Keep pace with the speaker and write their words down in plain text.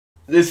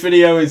This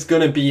video is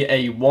going to be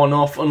a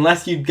one-off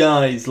unless you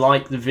guys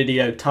like the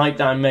video type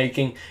that I'm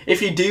making.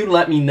 If you do,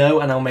 let me know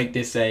and I'll make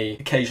this a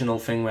occasional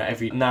thing where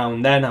every now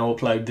and then I'll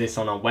upload this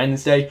on a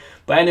Wednesday.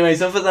 But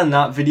anyways, other than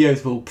that,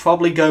 videos will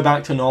probably go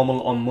back to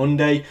normal on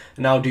Monday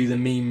and I'll do the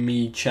Meme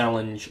Me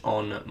challenge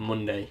on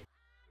Monday.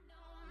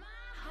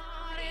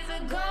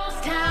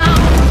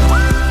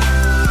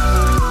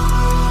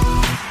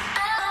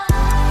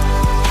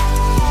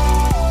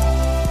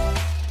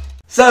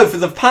 So, for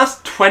the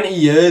past 20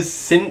 years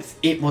since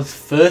it was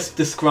first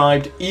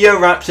described,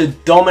 Eoraptor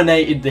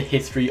dominated the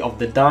history of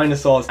the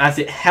dinosaurs as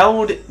it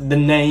held the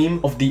name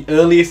of the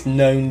earliest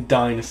known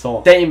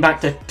dinosaur, dating back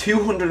to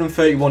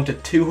 231 to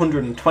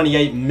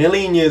 228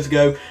 million years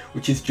ago,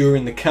 which is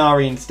during the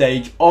Carrian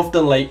stage of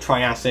the late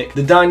Triassic.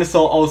 The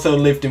dinosaur also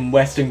lived in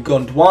western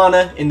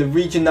Gondwana, in the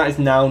region that is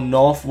now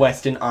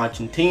northwestern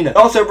Argentina. It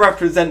also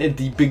represented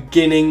the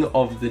beginning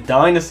of the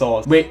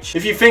dinosaurs, which,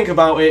 if you think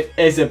about it,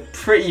 is a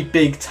pretty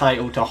big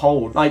title to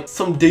hold. Like,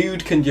 some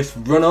dude can just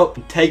run up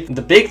and take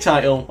the big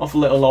title off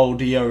little old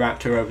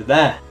Eoraptor over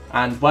there.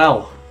 And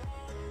well,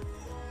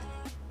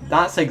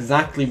 that's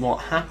exactly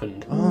what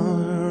happened.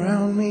 All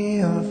around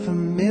me are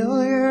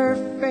familiar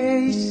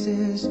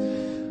faces,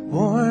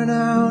 worn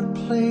out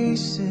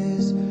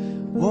places,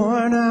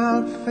 worn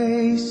out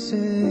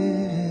faces.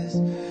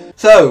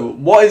 So,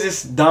 what is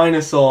this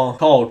dinosaur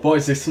called? What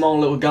is this small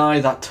little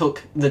guy that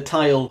took the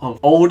title of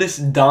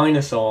oldest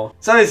dinosaur?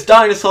 So this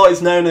dinosaur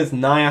is known as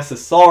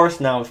Nyasasaurus.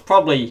 Now I've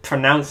probably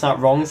pronounced that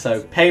wrong,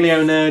 so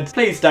paleo nerds,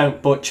 please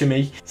don't butcher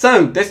me.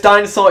 So this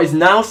dinosaur is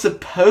now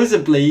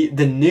supposedly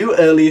the new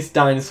earliest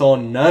dinosaur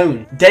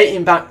known,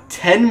 dating back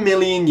 10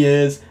 million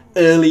years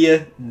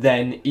earlier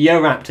than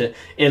Eoraptor.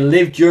 It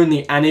lived during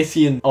the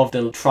Anisian of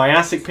the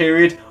Triassic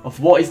period of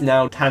what is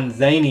now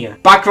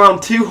Tanzania. Back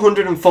around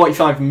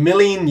 245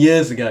 million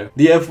years ago,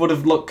 the Earth would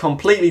have looked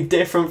completely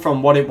different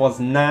from what it was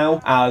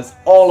now, as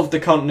all of the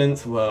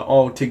continents were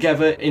all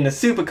together in a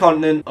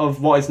supercontinent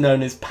of what is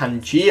known as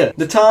Pangaea.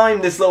 The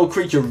time this little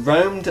creature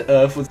roamed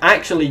Earth was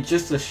actually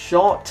just a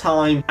short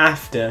time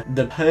after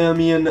the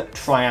Permian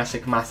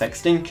Triassic mass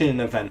extinction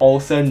event,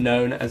 also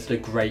known as the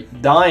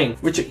Great Dying,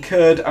 which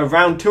occurred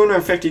around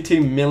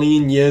 252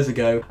 million years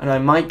ago, and I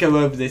might go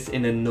over this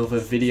in another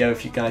video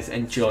if you guys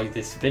enjoy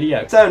this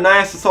video. So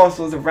Nyasasaurus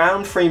was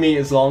around 3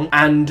 meters long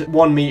and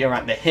 1 meter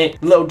at the hip.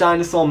 The little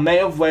dinosaur may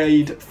have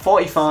weighed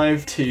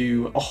 45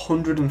 to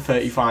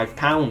 135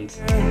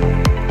 pounds.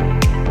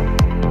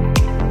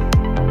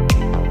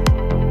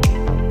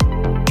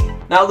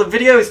 Now the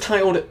video is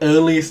titled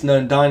Earliest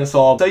Known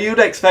Dinosaur, so you'd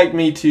expect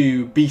me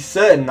to be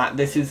certain that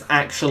this is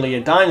actually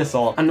a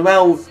dinosaur, and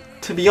well,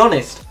 to be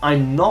honest,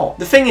 I'm not.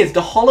 The thing is,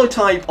 the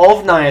holotype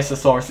of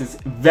Nyasasaurus is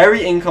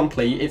very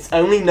incomplete. It's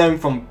only known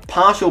from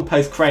partial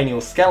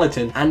postcranial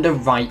skeleton and a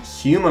right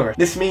humerus.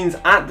 This means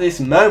at this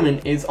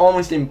moment it's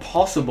almost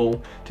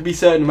impossible to be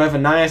certain whether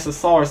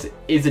Nyasasaurus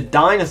is a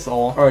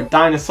dinosaur or a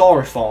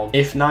dinosauriform.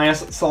 If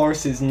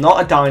Nyasasaurus is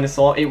not a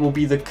dinosaur, it will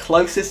be the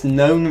closest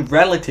known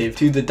relative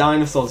to the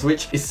dinosaurs,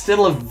 which is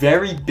still a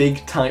very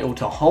big title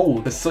to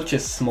hold for such a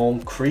small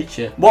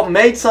creature. What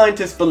made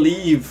scientists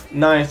believe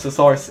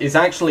Nyasasaurus is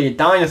actually a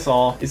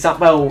dinosaur is that,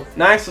 well,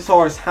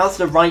 Nyasasaurus has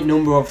the right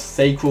number of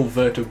sacral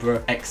vertebrae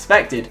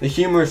expected. The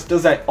humerus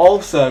does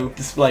also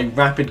display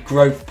rapid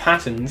growth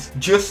patterns,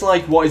 just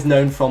like what is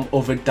known from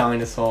other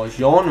dinosaur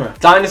genera.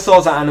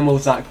 Dinosaurs are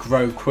animals that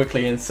grow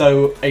quickly, and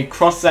so a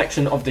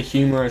cross-section of the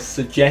humerus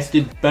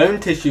suggested bone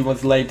tissue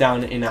was laid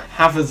down in a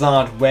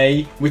haphazard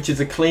way, which is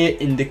a clear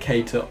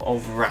indicator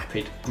of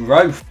rapid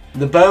growth.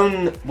 The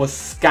bone was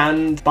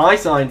scanned by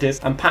scientists,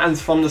 and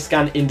patterns from the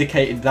scan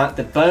indicated that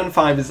the bone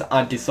fibers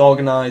are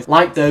disorganized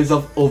like those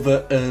of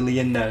other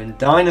earlier known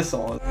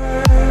dinosaurs.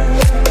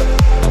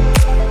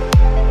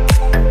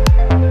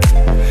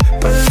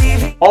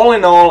 All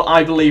in all,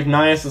 I believe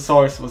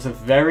Nyasasaurus was a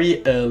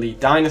very early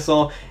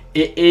dinosaur.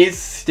 It is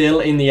still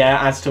in the air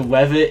as to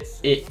whether it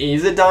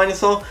is a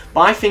dinosaur,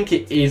 but I think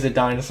it is a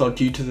dinosaur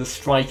due to the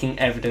striking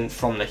evidence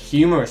from the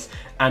humerus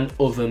and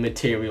other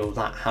material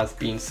that has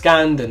been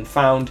scanned and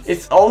found.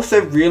 It's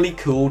also really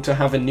cool to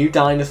have a new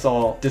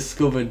dinosaur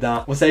discovered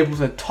that was able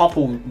to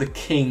topple the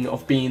king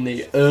of being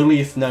the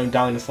earliest known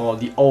dinosaur,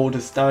 the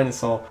oldest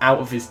dinosaur, out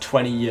of his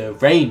 20-year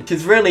reign, which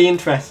is really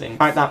interesting. The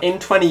fact that in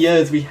 20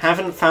 years we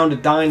haven't found a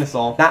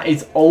dinosaur that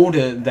is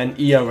older than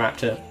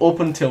Eoraptor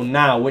up until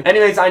now.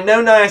 Anyways, I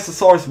know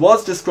Nyasasaurus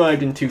was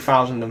described in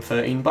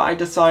 2013, but I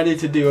decided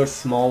to do a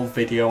small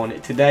video on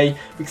it today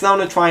because I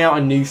want to try out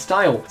a new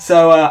style.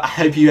 So I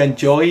hope you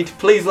enjoyed.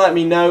 Please let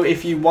me know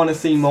if you want to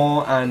see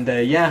more, and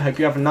yeah, hope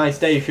you have a nice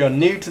day. If you're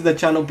new to the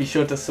channel, be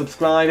sure to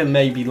subscribe and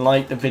maybe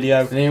like the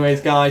video. And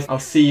anyways guys, I'll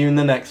see you in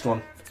the next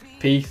one.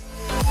 Peace.